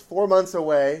it's 4 months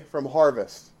away from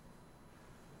harvest,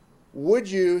 would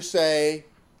you say,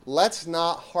 let's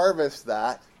not harvest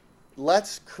that,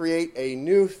 let's create a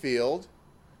new field,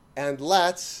 and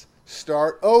let's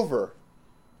start over?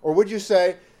 Or would you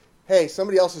say, hey,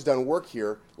 somebody else has done work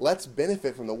here, let's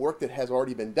benefit from the work that has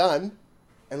already been done,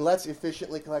 and let's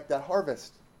efficiently collect that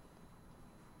harvest?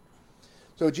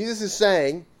 So Jesus is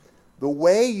saying, the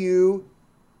way you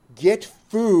get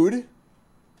food,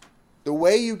 the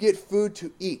way you get food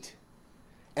to eat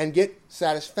and get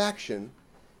satisfaction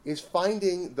is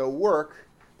finding the work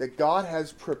that God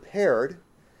has prepared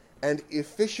and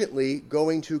efficiently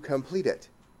going to complete it.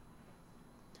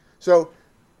 So,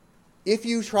 if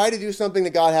you try to do something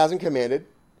that God hasn't commanded,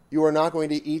 you are not going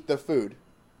to eat the food.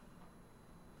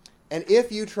 And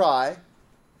if you try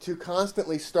to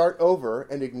constantly start over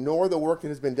and ignore the work that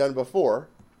has been done before,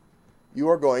 you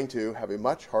are going to have a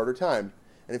much harder time.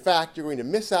 And in fact, you're going to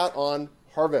miss out on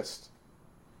harvest.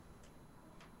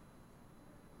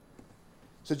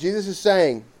 So Jesus is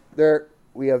saying,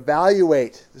 we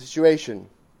evaluate the situation,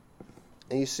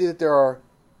 and you see that there are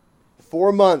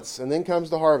 4 months, and then comes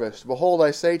the harvest. Behold,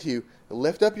 I say to you,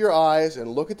 lift up your eyes and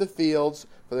look at the fields,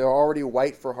 for they are already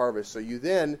white for harvest. So you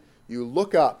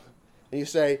look up, and you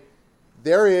say,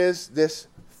 there is this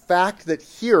fact that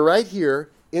here, right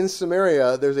here, in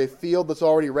Samaria, there's a field that's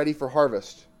already ready for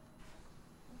harvest.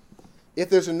 If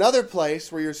there's another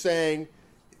place where you're saying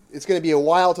it's going to be a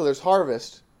while till there's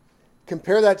harvest,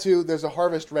 compare that to there's a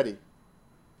harvest ready.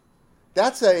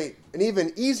 That's an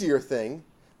even easier thing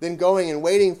than going and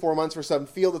waiting 4 months for some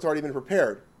field that's already been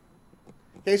prepared.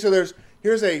 Okay, so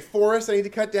here's a forest I need to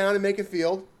cut down and make a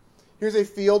field. Here's a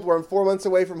field where I'm 4 months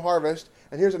away from harvest,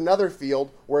 and here's another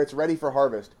field where it's ready for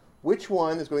harvest. Which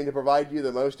one is going to provide you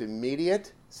the most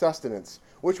immediate sustenance?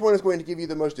 Which one is going to give you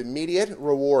the most immediate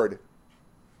reward?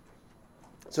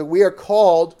 So we are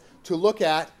called to look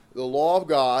at the law of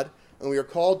God, and we are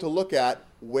called to look at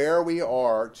where we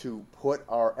are to put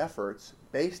our efforts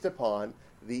based upon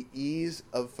the ease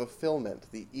of fulfillment,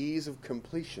 the ease of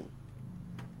completion.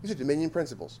 These are dominion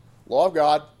principles. Law of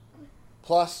God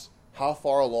plus how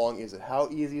far along is it? How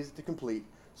easy is it to complete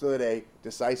so that a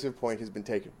decisive point has been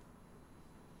taken?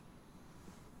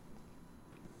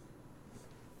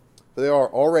 For they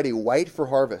are already white for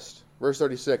harvest. Verse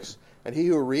 36, and he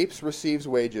who reaps receives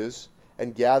wages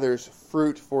and gathers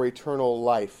fruit for eternal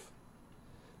life,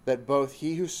 that both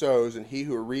he who sows and he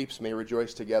who reaps may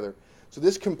rejoice together. So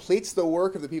this completes the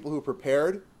work of the people who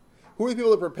prepared. Who are the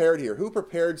people that prepared here? Who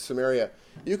prepared Samaria?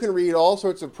 You can read all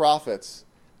sorts of prophets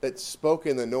that spoke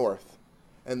in the north,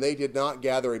 and they did not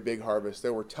gather a big harvest.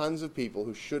 There were tons of people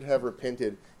who should have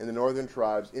repented in the northern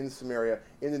tribes, in Samaria,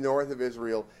 in the north of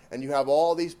Israel, and you have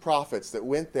all these prophets that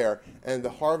went there, and the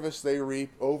harvest they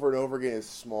reap over and over again is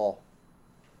small.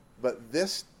 But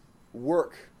this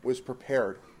work was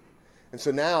prepared. And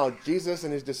so now Jesus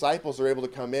and his disciples are able to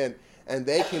come in, and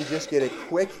they can just get a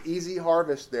quick, easy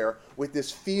harvest there with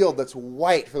this field that's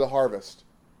white for the harvest.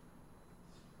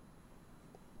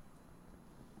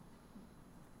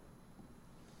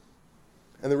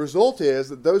 And the result is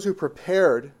that those who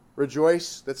prepared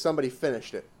rejoice that somebody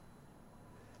finished it.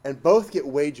 And both get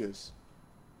wages.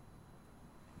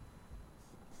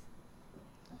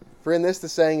 For in this the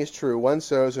saying is true, one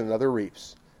sows and another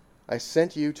reaps. I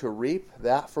sent you to reap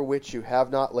that for which you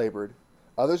have not labored.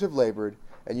 Others have labored,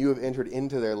 and you have entered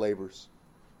into their labors.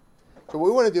 So what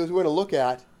we want to do is we want to look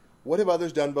at what have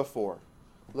others done before.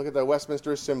 We look at the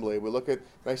Westminster Assembly. We look at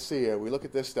Nicaea. We look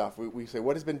at this stuff. We say,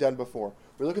 what has been done before?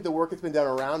 We look at the work that's been done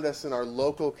around us in our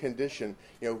local condition.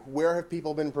 Where have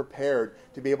people been prepared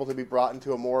to be able to be brought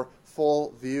into a more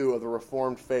full view of the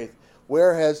Reformed faith?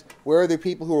 Where are the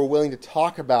people who are willing to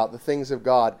talk about the things of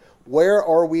God? Where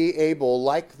are we able,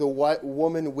 like the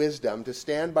woman wisdom, to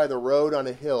stand by the road on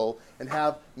a hill and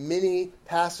have many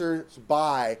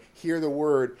passers-by hear the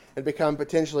word and become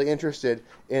potentially interested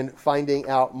in finding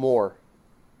out more?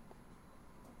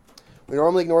 We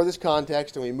normally ignore this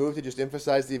context and we move to just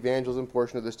emphasize the evangelism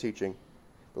portion of this teaching.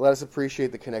 But let us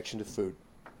appreciate the connection to food.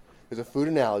 There's a food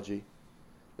analogy.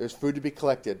 There's food to be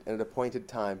collected at an appointed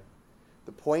time.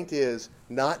 The point is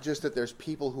not just that there's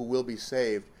people who will be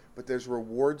saved, but there's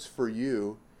rewards for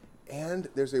you, and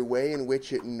there's a way in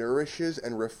which it nourishes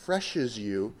and refreshes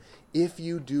you if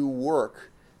you do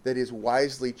work that is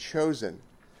wisely chosen.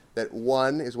 That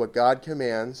one is what God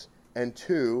commands, and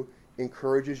two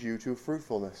encourages you to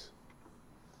fruitfulness.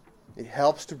 It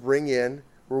helps to bring in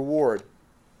reward.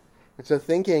 And so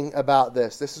thinking about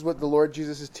this is what the Lord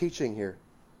Jesus is teaching here.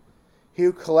 He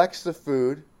who collects the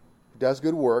food, does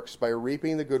good works by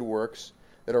reaping the good works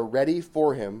that are ready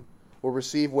for him, will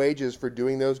receive wages for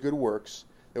doing those good works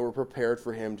that were prepared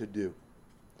for him to do.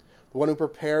 The one who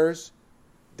prepares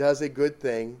does a good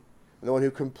thing, and the one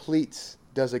who completes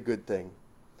does a good thing.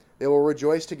 They will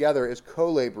rejoice together as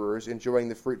co-laborers, enjoying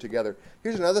the fruit together.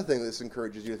 Here's another thing that this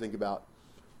encourages you to think about.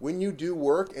 When you do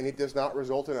work and it does not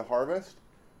result in a harvest,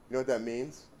 you know what that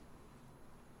means?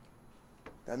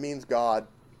 That means God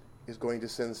is going to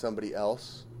send somebody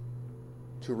else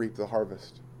to reap the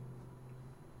harvest.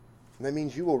 And that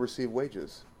means you will receive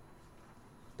wages.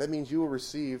 That means you will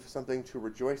receive something to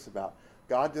rejoice about.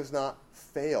 God does not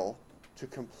fail to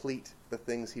complete the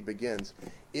things he begins.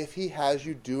 If he has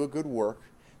you do a good work,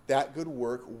 that good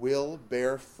work will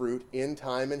bear fruit in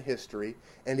time and history,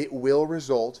 and it will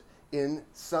result in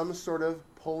some sort of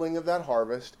pulling of that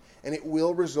harvest, and it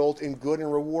will result in good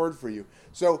and reward for you.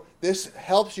 So this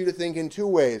helps you to think in two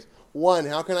ways. one,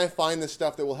 how can I find the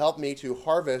stuff that will help me to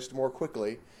harvest more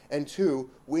quickly? And two,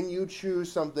 when you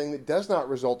choose something that does not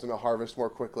result in a harvest more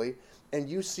quickly, and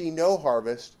you see no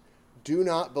harvest, do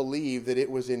not believe that it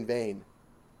was in vain.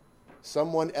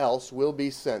 Someone else will be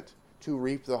sent to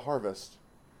reap the harvest,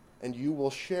 and you will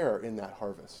share in that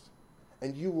harvest,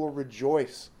 and you will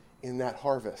rejoice in that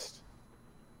harvest.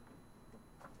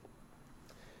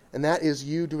 And that is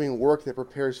you doing work that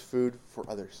prepares food for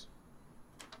others.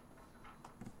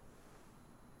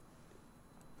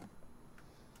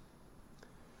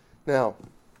 Now,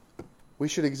 we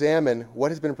should examine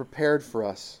what has been prepared for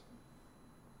us.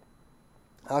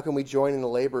 How can we join in the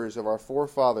labors of our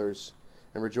forefathers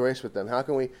and rejoice with them? How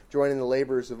can we join in the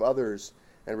labors of others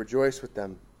and rejoice with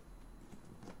them?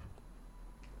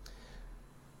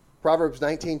 Proverbs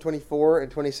 19:24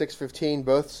 and 26:15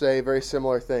 both say very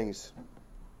similar things.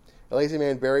 A lazy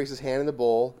man buries his hand in the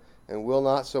bowl and will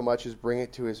not so much as bring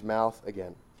it to his mouth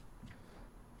again.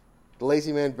 The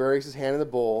lazy man buries his hand in the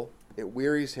bowl. It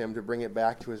wearies him to bring it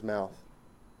back to his mouth.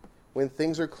 When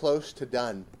things are close to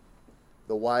done,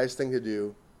 the wise thing to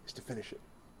do is to finish it.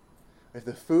 If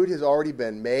the food has already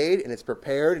been made and it's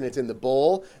prepared and it's in the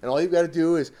bowl, and all you've got to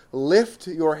do is lift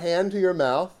your hand to your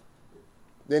mouth,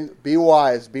 then be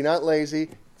wise, be not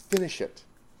lazy, finish it.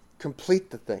 Complete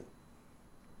the thing.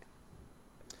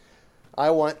 I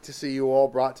want to see you all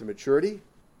brought to maturity.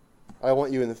 I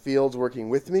want you in the fields working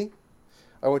with me.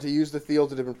 I want to use the fields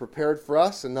that have been prepared for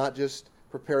us and not just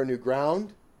prepare new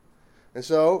ground. And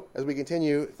so, as we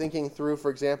continue thinking through, for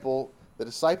example, the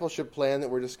discipleship plan that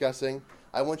we're discussing,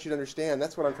 I want you to understand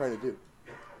that's what I'm trying to do.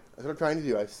 That's what I'm trying to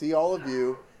do. I see all of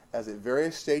you as at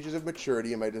various stages of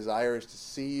maturity, and my desire is to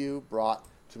see you brought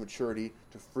to maturity,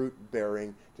 to fruit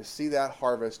bearing, to see that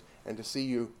harvest, and to see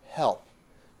you help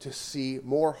to see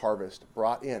more harvest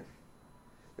brought in.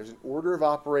 There's an order of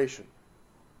operation.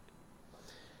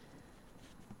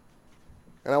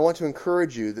 And I want to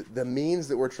encourage you that the means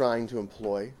that we're trying to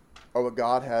employ are what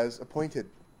God has appointed.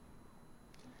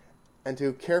 And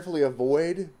to carefully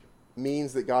avoid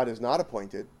means that God has not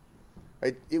appointed,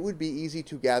 right? It would be easy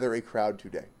to gather a crowd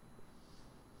today.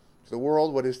 To the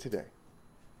world, what is today?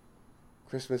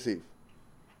 Christmas Eve.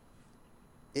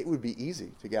 It would be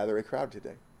easy to gather a crowd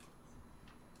today.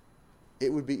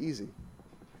 It would be easy.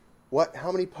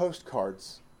 How many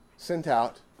postcards sent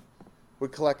out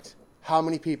would collect how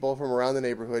many people from around the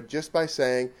neighborhood just by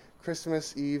saying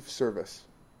Christmas Eve service?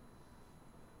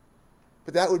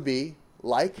 But that would be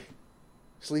like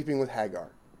sleeping with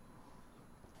Hagar.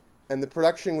 And the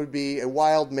production would be a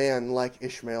wild man like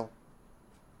Ishmael.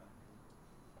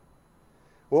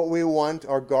 What we want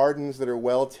are gardens that are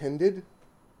well tended,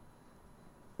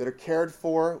 that are cared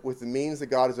for with the means that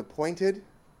God has appointed.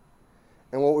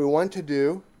 And what we want to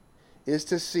do is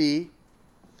to see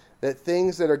that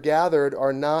things that are gathered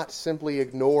are not simply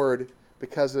ignored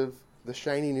because of the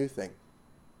shiny new thing.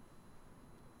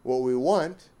 What we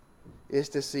want is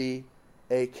to see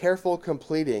a careful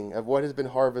completing of what has been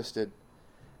harvested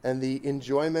and the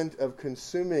enjoyment of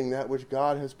consuming that which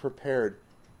God has prepared.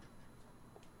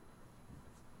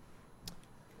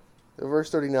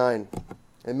 Verse 39,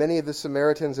 and many of the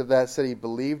Samaritans of that city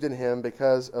believed in him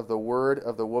because of the word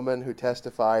of the woman who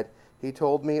testified, he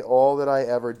told me all that I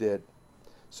ever did.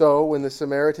 So when the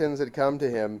Samaritans had come to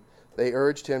him, they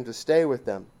urged him to stay with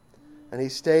them. And he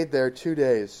stayed there 2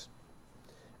 days.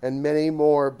 And many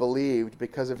more believed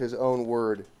because of his own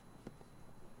word.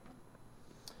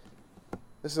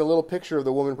 This is a little picture of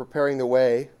the woman preparing the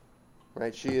way.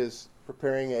 Right? She is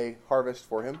preparing a harvest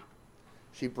for him.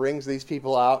 She brings these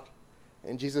people out.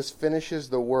 And Jesus finishes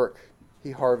the work he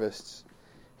harvests.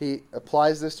 He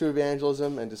applies this to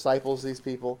evangelism and disciples these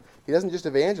people. He doesn't just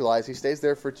evangelize, he stays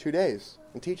there for 2 days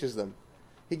and teaches them.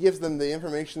 He gives them the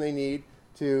information they need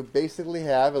to basically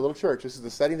have a little church. This is the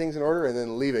setting things in order and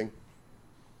then leaving.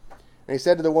 And he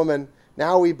said to the woman,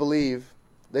 now we believe.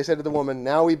 They said to the woman,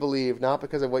 now we believe, not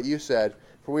because of what you said,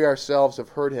 for we ourselves have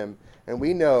heard him, and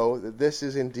we know that this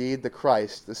is indeed the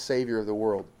Christ, the Savior of the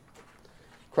world.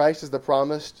 Christ is the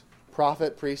promised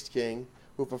prophet, priest, king,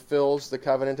 who fulfills the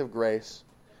covenant of grace.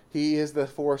 He is the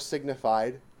force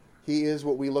signified. He is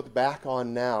what we look back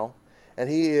on now. And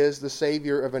he is the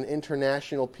Savior of an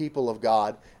international people of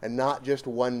God, and not just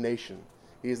one nation.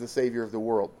 He is the Savior of the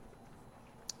world.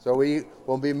 So we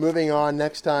will be moving on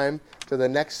next time to the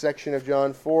next section of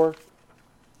John 4.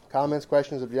 Comments,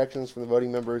 questions, objections from the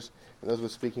voting members and those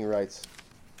with speaking rights.